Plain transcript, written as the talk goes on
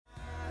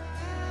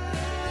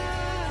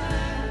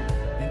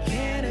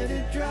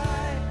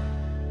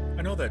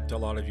know that a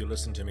lot of you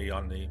listen to me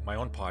on my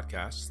own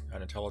podcast,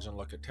 An Intelligent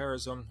Look at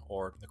Terrorism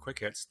or The Quick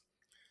Hits,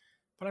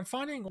 but I'm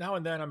finding now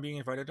and then I'm being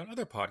invited on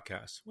other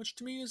podcasts, which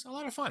to me is a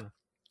lot of fun.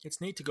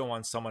 It's neat to go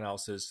on someone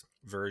else's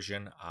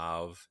version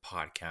of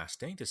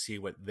podcasting to see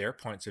what their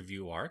points of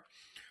view are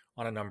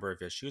on a number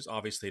of issues.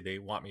 Obviously, they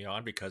want me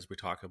on because we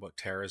talk about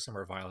terrorism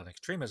or violent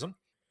extremism.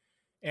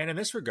 And in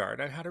this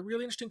regard, I had a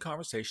really interesting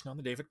conversation on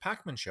the David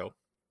Pakman Show,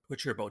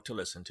 which you're about to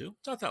listen to.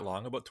 It's not that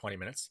long, about 20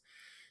 minutes.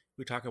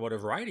 We talk about a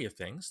variety of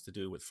things to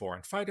do with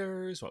foreign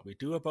fighters, what we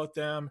do about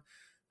them,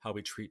 how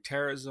we treat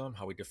terrorism,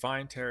 how we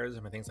define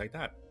terrorism, and things like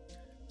that.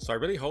 So I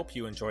really hope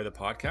you enjoy the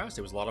podcast.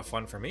 It was a lot of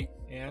fun for me,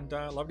 and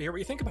I'd love to hear what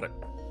you think about it.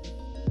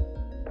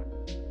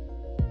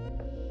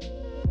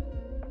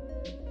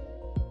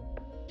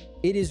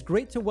 It is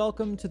great to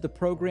welcome to the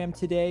program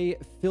today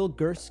Phil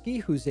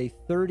Gurski, who's a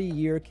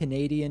 30-year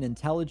Canadian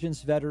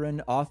intelligence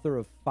veteran, author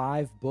of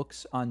 5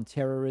 books on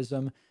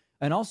terrorism,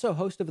 and also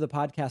host of the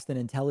podcast An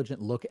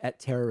Intelligent Look at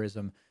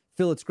Terrorism.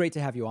 Phil, it's great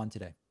to have you on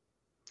today.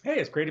 Hey,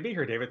 it's great to be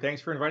here, David.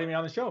 Thanks for inviting me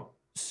on the show.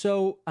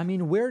 So, I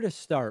mean, where to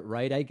start,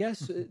 right? I guess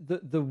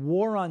the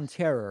war on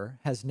terror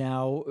has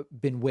now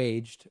been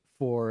waged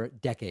for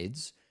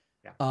decades.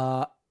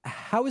 Yeah.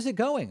 How is it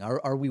going?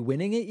 Are we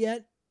winning it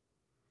yet?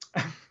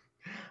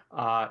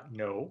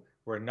 No,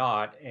 we're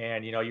not.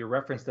 And, you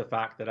referenced the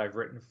fact that I've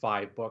written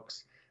 5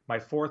 books. My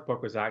 4th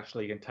book was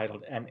actually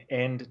entitled An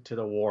End to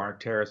the War on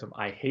Terrorism.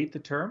 I hate the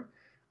term.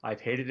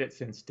 I've hated it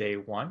since day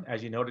one.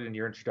 As you noted in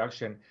your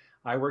introduction,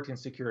 I worked in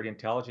security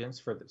intelligence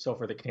for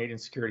the Canadian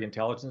Security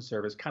Intelligence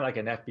Service, kind of like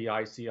an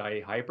FBI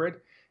CIA hybrid.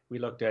 We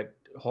looked at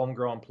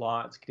homegrown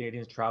plots,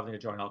 Canadians traveling to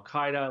join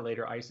Al-Qaeda,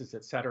 later ISIS,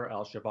 etc.,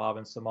 Al-Shabaab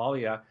in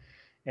Somalia.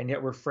 And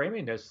yet we're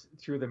framing this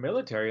through the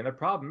military. And the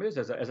problem is,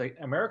 as an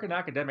American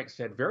academic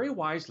said very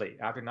wisely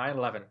after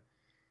 9/11,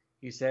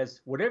 he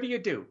says, whatever you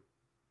do,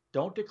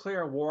 don't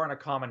declare war on a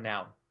common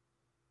noun,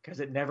 because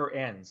it never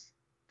ends.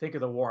 Think of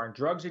the war on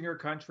drugs in your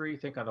country,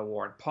 think on the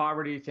war on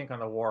poverty, think on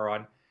the war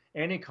on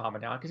any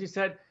common noun, because he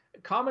said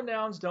common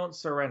nouns don't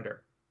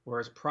surrender,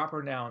 whereas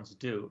proper nouns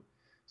do.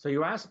 So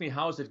you asked me,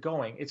 how's it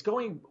going? It's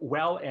going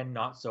well and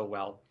not so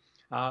well.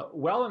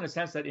 Well in the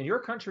sense that in your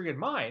country and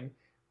mine,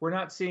 we're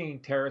not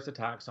seeing terrorist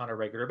attacks on a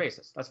regular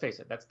basis. Let's face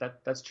it,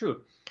 that's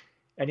true.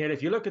 And yet,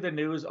 if you look at the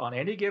news on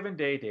any given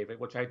day, David,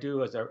 which I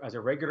do as a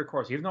regular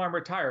course, even though I'm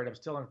retired, I'm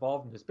still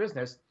involved in this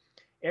business.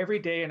 Every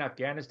day in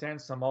Afghanistan,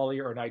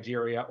 Somalia, or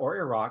Nigeria, or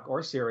Iraq,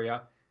 or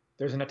Syria,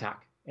 there's an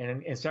attack.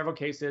 And in several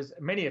cases,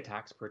 many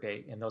attacks per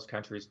day in those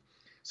countries.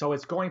 So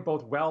it's going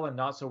both well and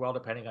not so well,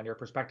 depending on your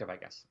perspective, I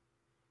guess.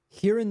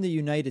 Here in the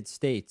United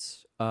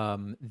States,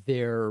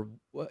 there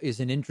is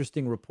an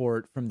interesting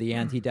report from the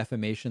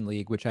Anti-Defamation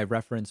League, which I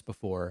referenced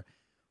before,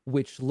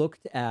 which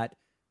looked at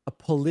a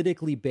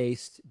politically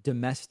based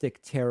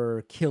domestic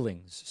terror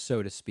killings,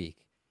 so to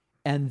speak.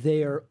 And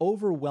they are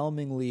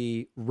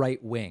overwhelmingly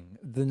right-wing.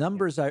 The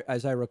numbers,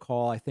 as I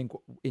recall, I think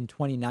in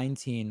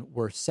 2019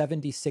 were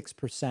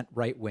 76%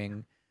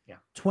 right-wing,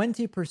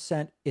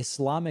 20%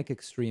 Islamic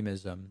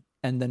extremism,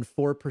 and then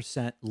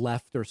 4%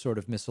 left or sort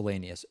of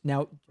miscellaneous.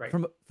 Now,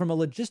 from a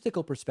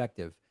logistical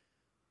perspective,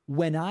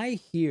 when I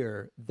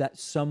hear that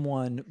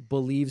someone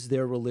believes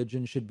their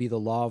religion should be the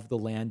law of the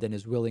land and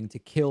is willing to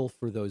kill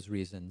for those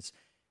reasons,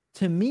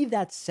 to me,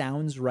 that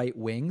sounds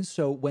right-wing.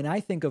 So when I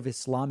think of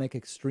Islamic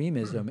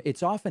extremism,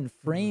 it's often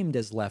framed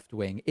as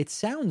left-wing. It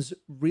sounds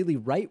really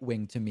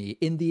right-wing to me.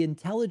 In the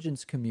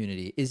intelligence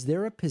community, is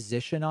there a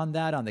position on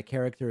that, on the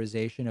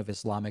characterization of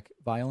Islamic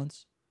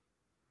violence?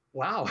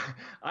 Wow,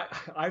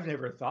 I've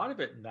never thought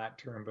of it in that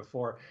term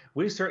before.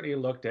 We certainly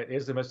looked at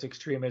Islamist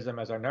extremism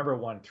as our number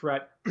one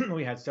threat.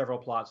 We had several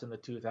plots in the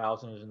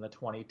 2000s and the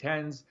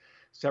 2010s.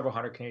 Several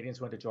hundred Canadians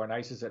went to join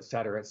ISIS, et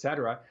cetera, et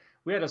cetera.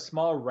 We had a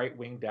small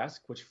right-wing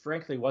desk, which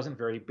frankly wasn't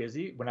very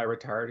busy when I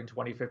retired in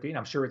 2015.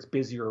 I'm sure it's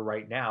busier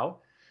right now.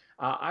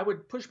 I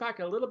would push back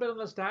a little bit on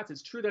the stats.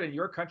 It's true that in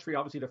your country,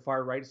 obviously the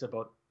far right is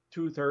about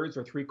 2/3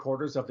 or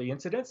 3/4 of the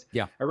incidents.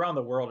 Yeah. Around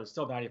the world, it's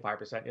still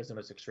 95%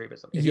 Islamist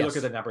extremism. If you look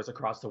at the numbers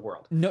across the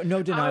world.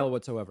 No denial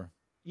whatsoever.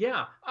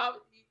 Yeah.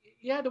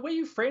 The way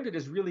you framed it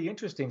is really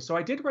interesting. So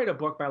I did write a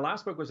book. My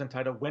last book was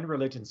entitled When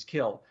Religions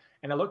Kill.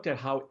 And I looked at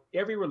how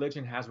every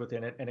religion has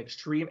within it an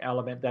extreme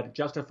element that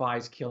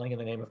justifies killing in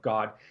the name of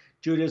God.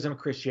 Judaism,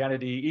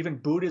 Christianity, even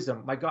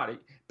Buddhism. My God,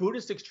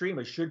 Buddhist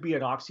extremists should be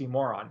an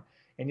oxymoron.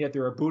 And yet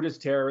there are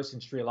Buddhist terrorists in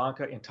Sri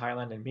Lanka, in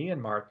Thailand, and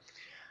Myanmar.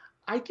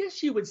 I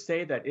guess you would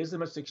say that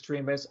Islamist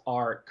extremists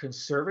are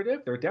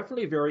conservative. They're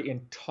definitely very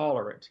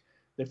intolerant.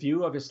 The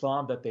view of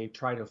Islam that they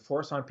try to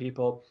force on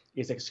people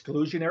is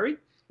exclusionary.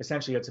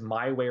 Essentially, it's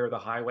my way or the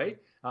highway.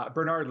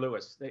 Bernard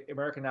Lewis, the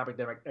American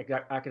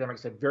academic,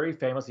 said very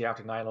famously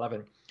after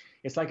 9/11,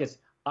 it's like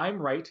I'm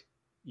right,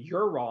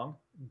 you're wrong,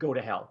 go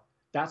to hell.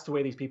 That's the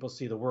way these people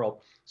see the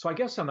world. So I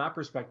guess from that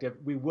perspective,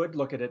 we would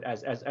look at it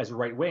as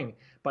right wing.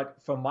 But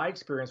from my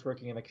experience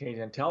working in the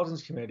Canadian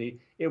intelligence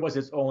community, it was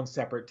its own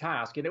separate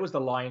task. And it was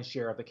the lion's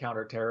share of the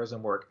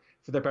counterterrorism work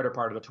for the better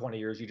part of the 20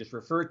 years you just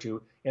referred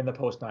to in the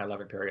post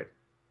 9/11 period.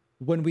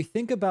 When we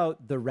think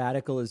about the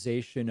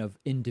radicalization of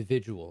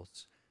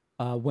individuals,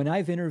 When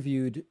I've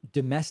interviewed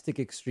domestic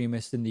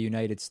extremists in the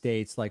United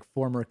States, like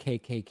former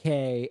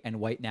KKK and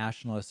white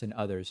nationalists and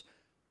others,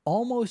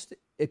 almost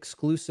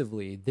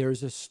exclusively,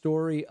 there's a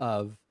story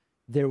of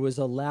there was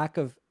a lack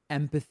of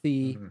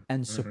empathy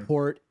and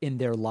support in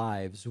their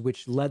lives,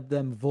 which led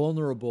them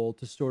vulnerable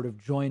to sort of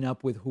join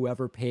up with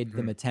whoever paid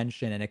them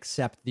attention and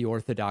accept the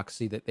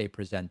orthodoxy that they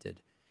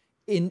presented.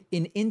 In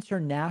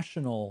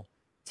international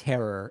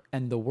terror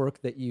and the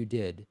work that you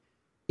did,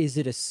 is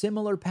it a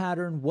similar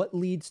pattern? What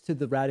leads to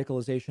the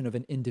radicalization of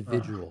an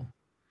individual?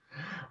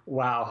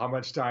 Wow, how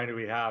much time do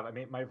we have? I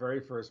mean, my very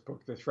first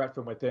book, The Threat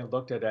from Within,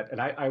 looked at it, and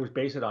I was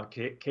based it on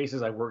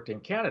cases I worked in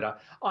Canada,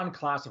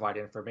 unclassified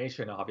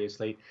information,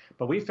 obviously.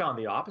 But we found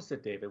the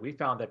opposite, David. We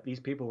found that these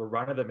people were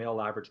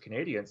run-of-the-mill average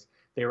Canadians.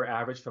 They were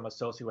average from a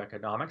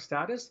socioeconomic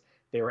status.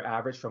 They were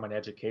average from an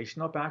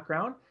educational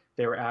background.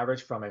 They were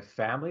average from a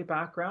family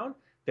background.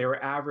 They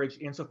were average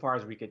insofar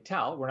as we could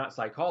tell. We're not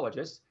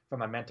psychologists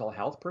from a mental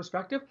health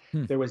perspective.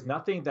 There was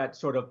nothing that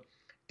sort of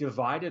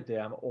divided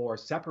them or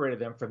separated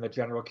them from the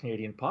general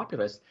Canadian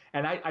populace.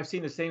 And I've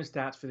seen the same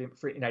stats for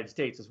the United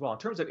States as well. In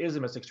terms of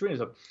Islamist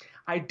extremism,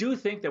 I do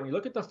think that when you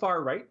look at the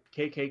far right,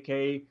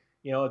 KKK,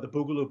 you know, the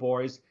Boogaloo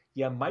Boys,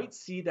 you might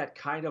see that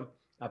kind of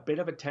a bit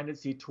of a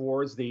tendency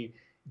towards the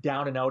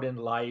down and out in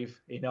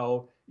life. You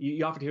know,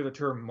 you often hear the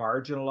term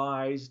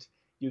marginalized.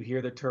 You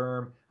hear the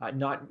term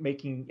not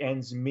making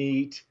ends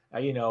meet,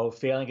 you know,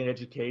 failing at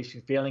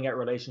education, failing at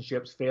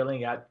relationships,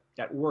 failing at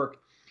work.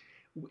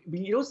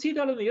 You don't see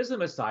that on the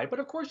Islamist side, but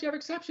of course you have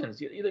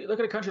exceptions. You look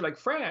at a country like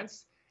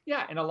France,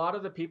 yeah, and a lot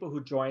of the people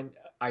who joined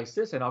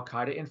ISIS and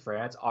Al-Qaeda in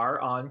France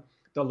are on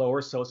the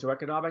lower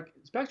socioeconomic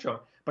spectrum.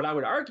 But I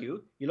would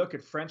argue, you look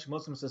at French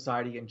Muslim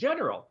society in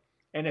general,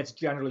 and it's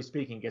generally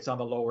speaking, it's on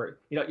the lower,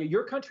 you know,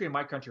 your country and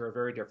my country are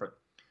very different.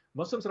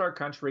 Muslims in our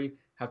country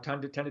have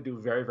tend to do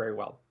very, very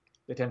well.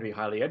 They tend to be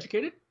highly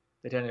educated.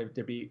 They tend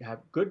to have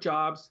good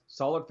jobs,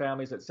 solid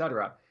families,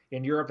 etc.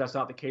 In Europe, that's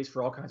not the case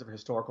for all kinds of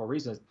historical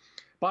reasons.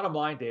 Bottom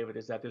line, David,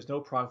 is that there's no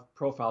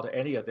profile to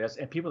any of this,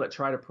 and people that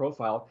try to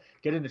profile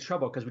get into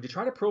trouble because when you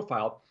try to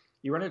profile,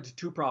 you run into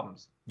two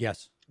problems.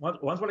 Yes.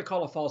 One's what I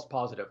call a false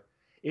positive.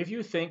 If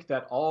you think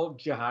that all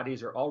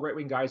jihadis or all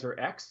right-wing guys are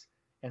X,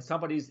 and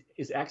somebody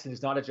is X and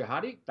is not a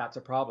jihadi, that's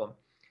a problem.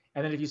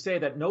 And then if you say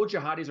that no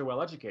jihadis are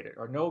well-educated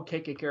or no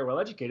KKK are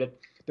well-educated,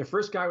 the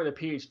first guy with a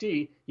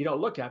PhD you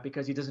don't look at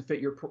because he doesn't fit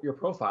your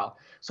profile.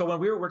 So when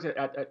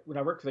when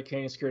I worked for the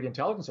Canadian Security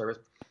Intelligence Service,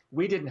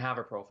 we didn't have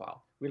a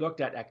profile. We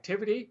looked at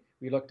activity.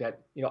 We looked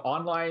at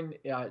online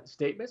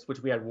statements, which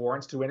we had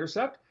warrants to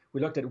intercept.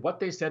 We looked at what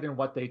they said and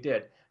what they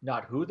did,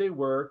 not who they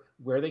were,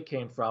 where they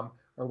came from,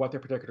 or what their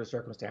particular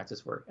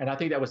circumstances were. And I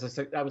think that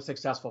was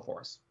successful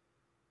for us.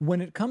 When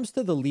it comes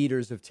to the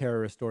leaders of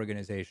terrorist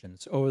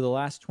organizations, over the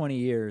last 20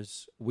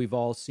 years, we've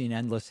all seen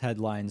endless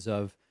headlines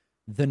of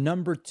the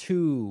number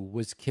 2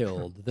 was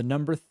killed, the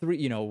number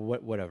 3,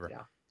 whatever.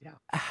 Yeah.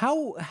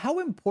 How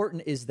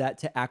important is that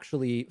to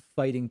actually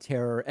fighting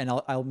terror? And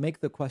I'll make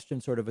the question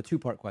sort of a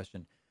two-part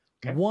question.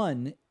 Okay.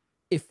 One,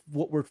 if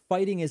what we're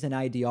fighting is an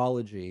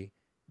ideology,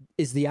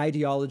 is the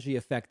ideology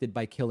affected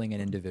by killing an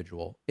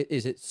individual?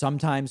 Is it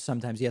sometimes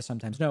yes,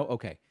 sometimes no?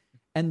 Okay.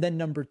 And then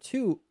number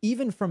 2,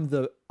 even from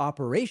the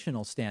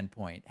operational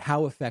standpoint,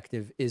 how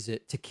effective is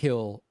it to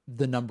kill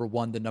the number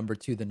 1, the number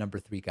 2, the number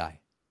 3 guy?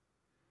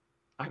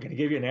 I'm going to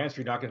give you an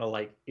answer you're not going to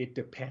like. It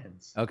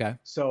depends. Okay.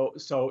 So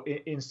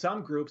in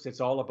some groups,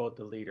 it's all about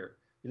the leader.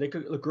 You look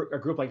at a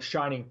group like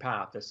Shining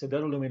Path, the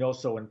Sendero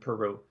Luminoso in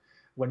Peru.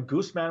 When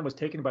Guzman was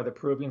taken by the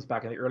Peruvians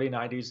back in the early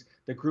 90s,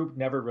 the group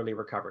never really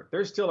recovered.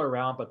 They're still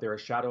around, but they're a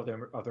shadow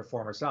of their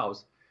former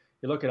selves.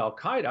 You look at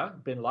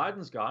Al-Qaeda, bin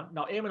Laden's gone.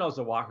 Now, Ayman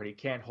al-Zawahiri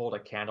can't hold a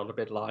candle to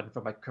bin Laden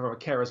from a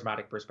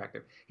charismatic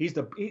perspective. He's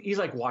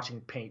like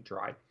watching paint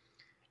dry.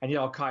 And yet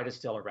Al-Qaeda's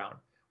still around.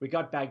 We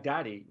got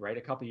Baghdadi, right,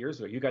 a couple of years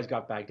ago. You guys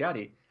got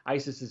Baghdadi.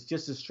 ISIS is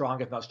just as strong,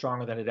 if not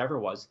stronger than it ever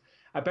was.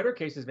 A better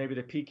case is maybe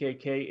the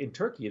PKK in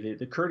Turkey,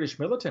 the Kurdish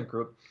militant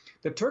group.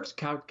 The Turks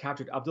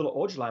captured Abdullah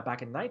Öcalan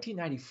back in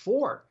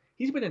 1994.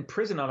 He's been in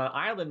prison on an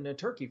island in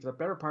Turkey for the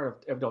better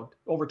part of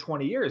over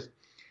 20 years.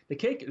 The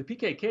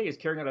PKK is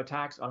carrying out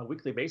attacks on a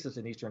weekly basis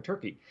in eastern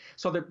Turkey.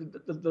 So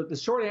the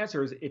short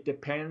answer is it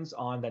depends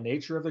on the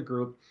nature of the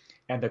group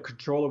and the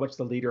control of which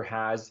the leader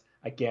has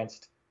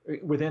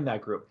within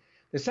that group.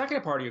 The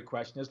second part of your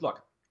question is,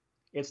 look,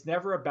 it's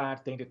never a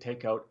bad thing to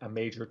take out a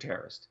major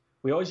terrorist.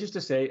 We always used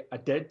to say a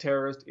dead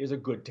terrorist is a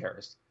good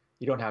terrorist.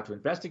 You don't have to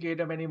investigate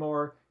him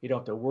anymore. You don't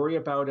have to worry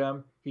about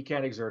him. He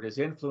can't exert his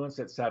influence,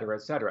 et cetera,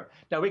 et cetera.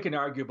 Now, we can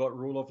argue about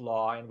rule of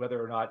law and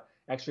whether or not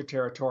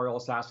extraterritorial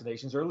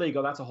assassinations are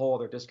legal. That's a whole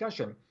other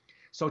discussion.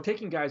 So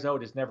taking guys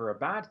out is never a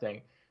bad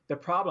thing. The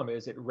problem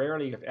is it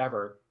rarely, if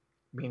ever,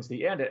 means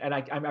the end. And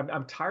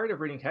I'm tired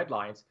of reading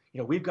headlines.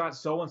 We've got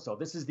so-and-so.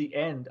 This is the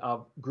end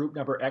of group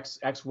number X,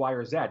 Y,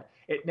 or Z.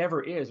 It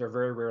never is, or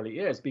very rarely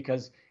is,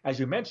 because, as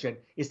you mentioned,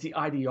 it's the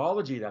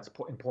ideology that's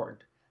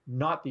important,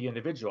 not the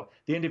individual.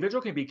 The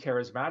individual can be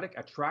charismatic,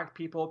 attract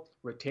people,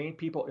 retain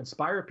people,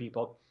 inspire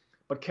people,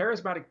 but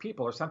charismatic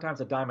people are sometimes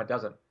a dime a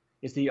dozen.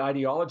 It's the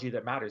ideology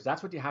that matters.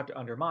 That's what you have to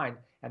undermine,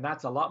 and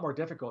that's a lot more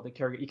difficult to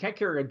carry. You can't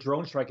carry a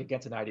drone strike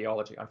against an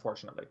ideology,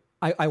 unfortunately.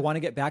 I want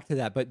to get back to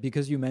that, but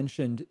because you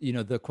mentioned,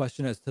 the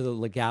question as to the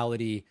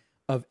legality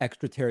of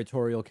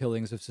extraterritorial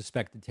killings of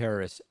suspected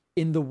terrorists,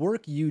 in the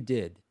work you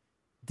did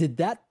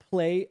that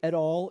play at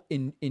all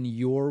in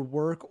your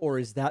work, or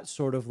is that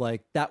sort of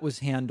like that was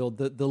handled,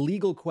 the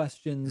legal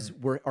questions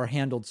are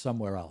handled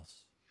somewhere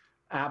else?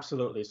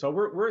 Absolutely. So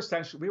we were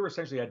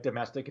essentially a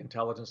domestic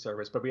intelligence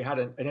service, but we had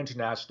an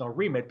international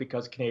remit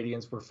because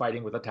Canadians were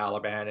fighting with the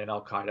Taliban and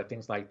Al Qaeda,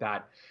 things like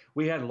that.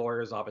 We had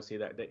lawyers, obviously,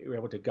 that were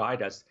able to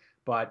guide us,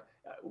 but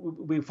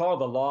we followed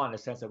the law in the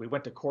sense that we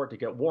went to court to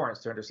get warrants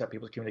to intercept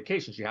people's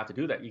communications. You have to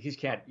do that. You just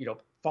can't,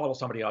 follow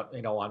somebody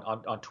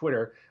on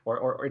Twitter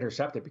or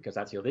intercept it, because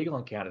that's illegal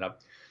in Canada.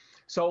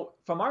 So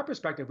from our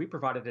perspective, we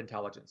provided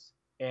intelligence.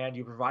 And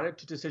you provide it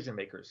to decision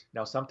makers.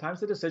 Now,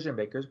 sometimes the decision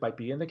makers might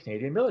be in the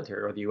Canadian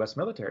military or the U.S.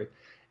 military,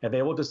 and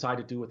they will decide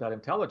to do with that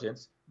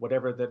intelligence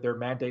whatever their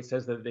mandate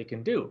says that they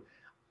can do.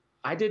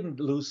 I didn't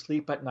lose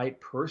sleep at night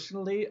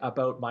personally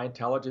about my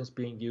intelligence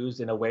being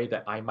used in a way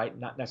that I might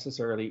not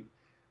necessarily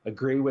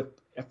agree with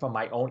from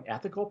my own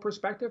ethical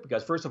perspective,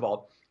 because first of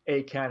all,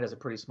 Canada is a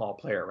pretty small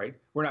player, right?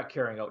 We're not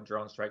carrying out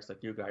drone strikes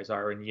like you guys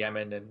are in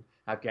Yemen and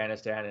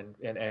Afghanistan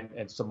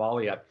and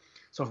Somalia.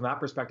 So from that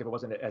perspective, it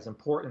wasn't as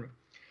important.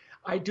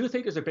 I do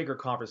think there's a bigger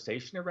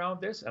conversation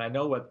around this, and I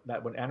know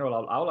that when Anwar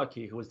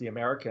al-Awlaki, who was the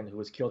American who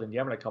was killed in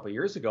Yemen a couple of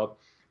years ago,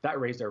 that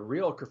raised a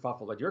real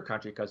kerfuffle in your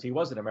country because he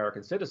was an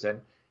American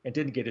citizen and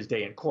didn't get his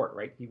day in court,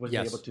 right? He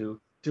wasn't able to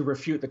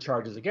refute the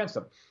charges against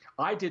him.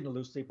 I didn't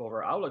lose sleep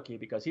over Awlaki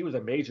because he was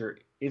a major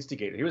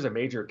instigator. He was a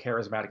major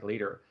charismatic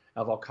leader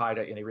of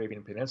Al-Qaeda in the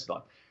Arabian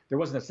Peninsula. There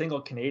wasn't a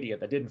single Canadian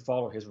that didn't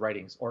follow his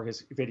writings or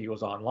his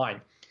videos online.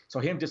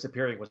 So him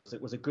disappearing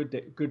was a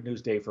good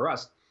news day for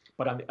us.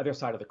 But on the other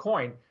side of the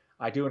coin,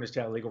 I do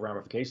understand the legal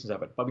ramifications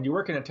of it. But when you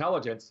work in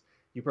intelligence,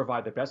 you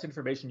provide the best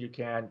information you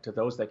can to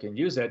those that can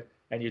use it,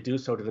 and you do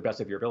so to the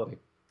best of your ability.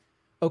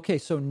 Okay,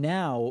 so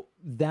now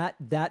that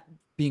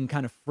being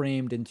kind of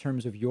framed in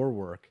terms of your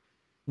work,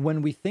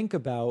 when we think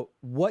about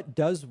what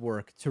does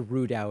work to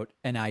root out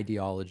an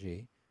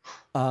ideology,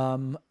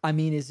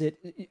 is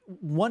it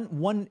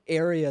one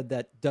area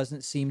that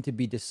doesn't seem to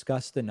be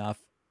discussed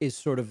enough is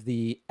sort of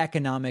the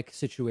economic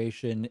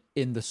situation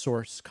in the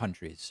source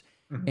countries.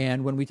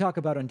 And when we talk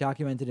about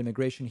undocumented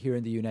immigration here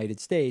in the United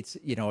States,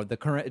 the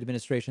current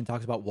administration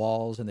talks about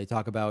walls and they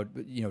talk about,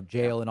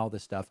 jail and all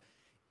this stuff.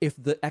 If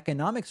the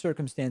economic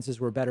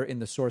circumstances were better in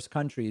the source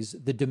countries,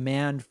 the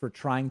demand for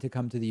trying to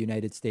come to the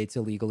United States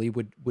illegally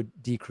would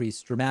decrease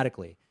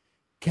dramatically.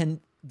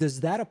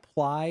 Does that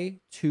apply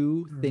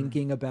to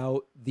thinking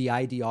about the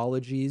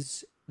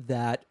ideologies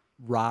that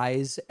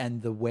rise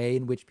and the way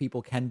in which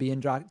people can be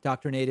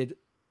indoctrinated?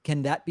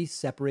 Can that be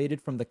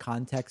separated from the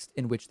context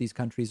in which these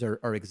countries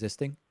are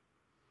existing?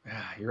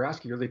 You're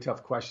asking really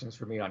tough questions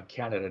for me on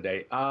Canada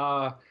Day.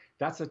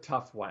 That's a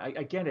tough one.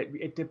 Again,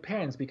 it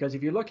depends, because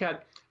if you look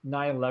at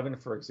 9/11,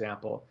 for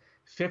example,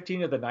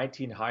 15 of the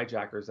 19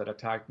 hijackers that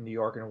attacked New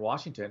York and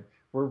Washington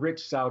were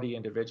rich Saudi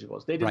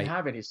individuals. They didn't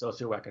have any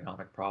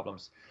socioeconomic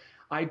problems.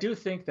 I do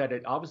think that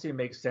it obviously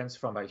makes sense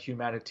from a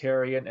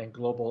humanitarian and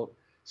global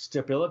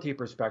stability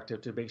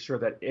perspective to make sure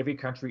that every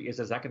country is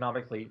as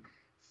economically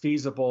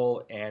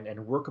feasible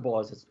and workable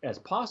as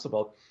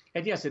possible.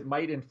 And yes, it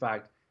might in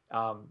fact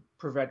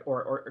prevent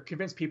or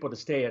convince people to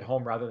stay at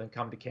home rather than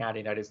come to Canada,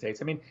 United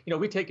States. I mean,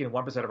 we take in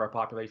 1% of our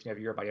population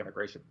every year by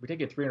immigration. We take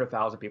in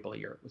 300,000 people a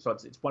year. So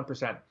it's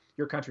 1%.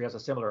 Your country has a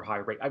similar high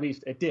rate. I mean,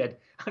 it did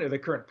under the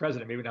current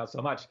president, maybe not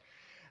so much.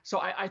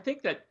 So I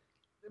think that,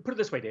 put it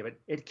this way, David,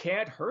 it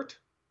can't hurt,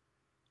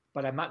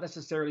 but I'm not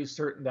necessarily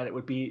certain that it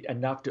would be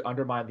enough to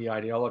undermine the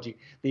ideology.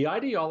 The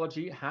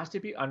ideology has to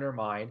be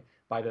undermined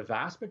by the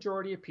vast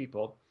majority of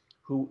people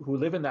who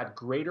live in that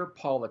greater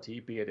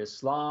polity, be it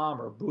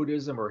Islam or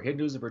Buddhism or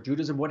Hinduism or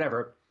Judaism,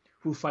 whatever,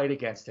 who fight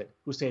against it,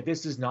 who say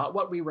this is not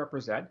what we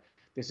represent,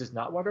 this is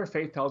not what our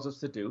faith tells us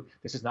to do,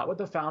 this is not what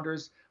the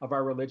founders of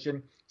our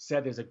religion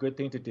said is a good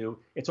thing to do.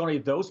 It's only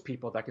those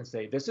people that can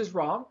say this is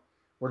wrong,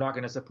 we're not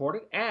going to support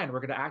it, and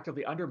we're going to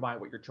actively undermine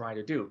what you're trying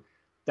to do.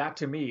 That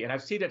to me, and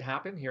I've seen it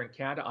happen here in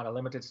Canada on a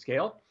limited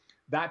scale,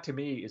 that to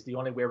me is the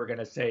only way we're going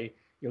to say,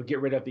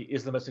 get rid of the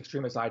Islamist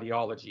extremist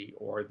ideology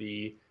or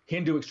the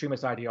Hindu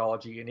extremist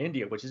ideology in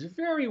India, which is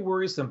very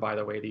worrisome, by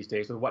the way, these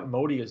days with what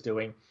Modi is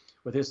doing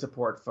with his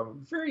support from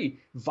very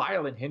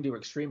violent Hindu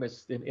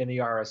extremists in the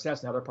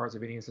RSS and other parts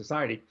of Indian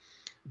society.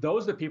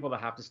 Those are the people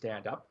that have to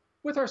stand up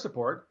with our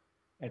support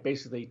and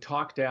basically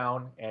talk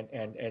down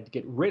and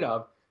get rid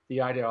of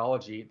the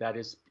ideology that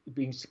is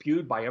being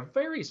spewed by a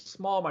very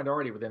small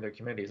minority within their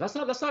communities. Let's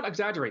not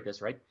exaggerate this,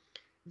 right?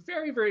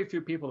 Very, very few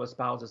people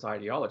espouse this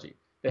ideology.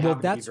 Well,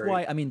 that's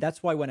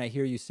why when I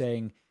hear you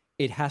saying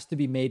it has to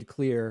be made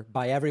clear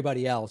by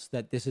everybody else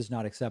that this is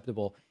not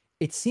acceptable,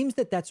 it seems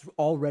that that's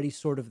already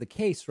sort of the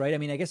case, right? I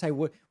mean, I guess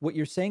what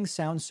you're saying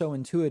sounds so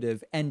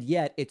intuitive, and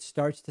yet it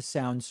starts to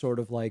sound sort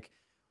of like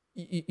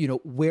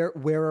where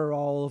are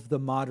all of the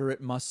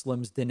moderate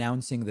Muslims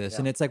denouncing this? Yeah.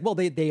 And it's like, well,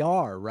 they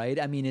are, right?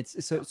 I mean, it's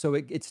so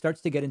it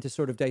starts to get into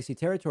sort of dicey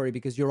territory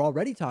because you're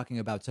already talking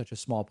about such a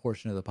small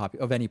portion of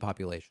of any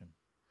population.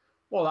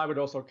 Well, I would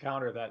also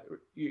counter that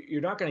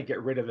you're not going to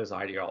get rid of this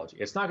ideology.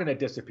 It's not going to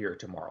disappear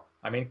tomorrow.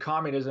 I mean,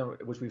 communism,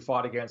 which we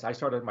fought against, I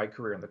started my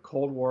career in the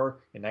Cold War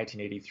in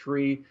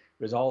 1983. It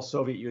was all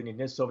Soviet Union,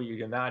 this, Soviet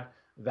Union,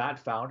 that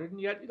founded. And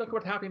yet, look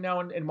what's happening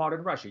now in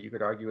modern Russia. You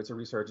could argue it's a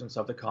resurgence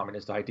of the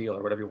communist ideal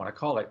or whatever you want to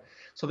call it.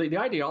 So the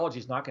ideology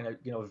is not going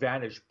to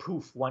vanish,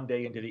 poof, one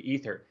day into the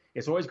ether.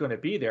 It's always going to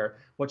be there.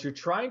 What you're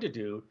trying to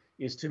do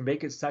is to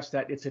make it such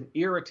that it's an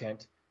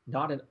irritant,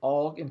 not an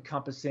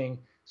all-encompassing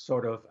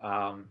sort of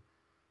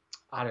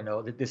I don't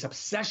know, this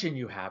obsession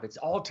you have. It's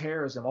all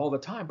terrorism all the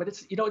time, but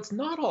it's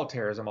not all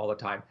terrorism all the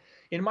time.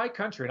 In my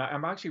country, and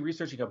I'm actually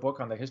researching a book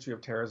on the history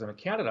of terrorism in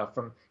Canada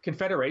from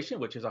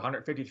Confederation, which is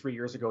 153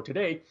 years ago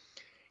today.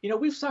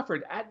 We've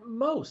suffered at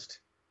most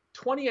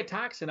 20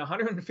 attacks in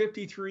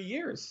 153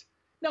 years.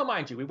 Now,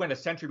 mind you, we went a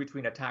century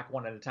between attack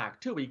 1 and attack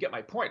 2, but you get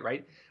my point,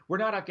 right? We're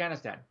not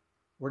Afghanistan.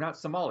 We're not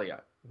Somalia.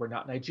 We're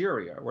not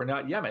Nigeria. We're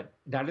not Yemen.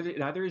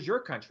 Neither is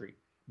your country.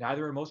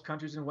 Neither are most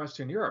countries in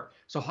Western Europe.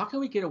 So how can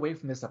we get away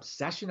from this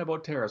obsession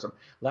about terrorism?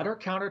 Let our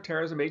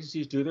counterterrorism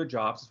agencies do their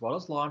jobs, as well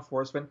as law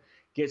enforcement,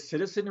 get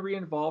citizenry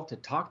involved to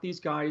talk these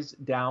guys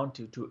down,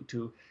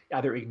 to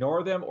either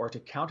ignore them or to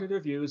counter their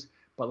views.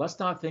 But let's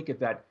not think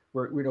that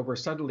we're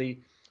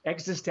suddenly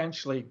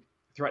existentially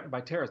threatened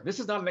by terrorism.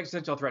 This is not an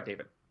existential threat,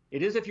 David.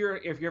 It is if you're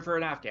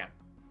an Afghan.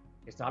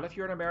 It's not if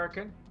you're an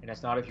American, and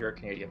it's not if you're a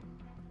Canadian.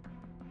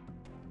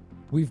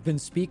 We've been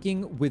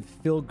speaking with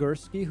Phil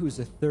Gurski, who's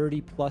a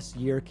 30-plus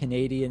year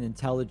Canadian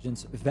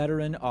intelligence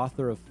veteran,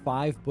 author of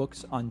 5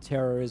 books on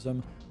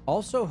terrorism,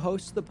 also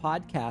hosts the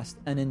podcast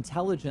An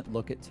Intelligent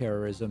Look at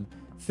Terrorism.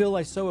 Phil,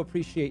 I so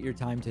appreciate your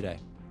time today.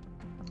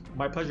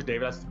 My pleasure,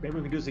 David. Maybe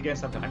we can do this again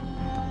sometime.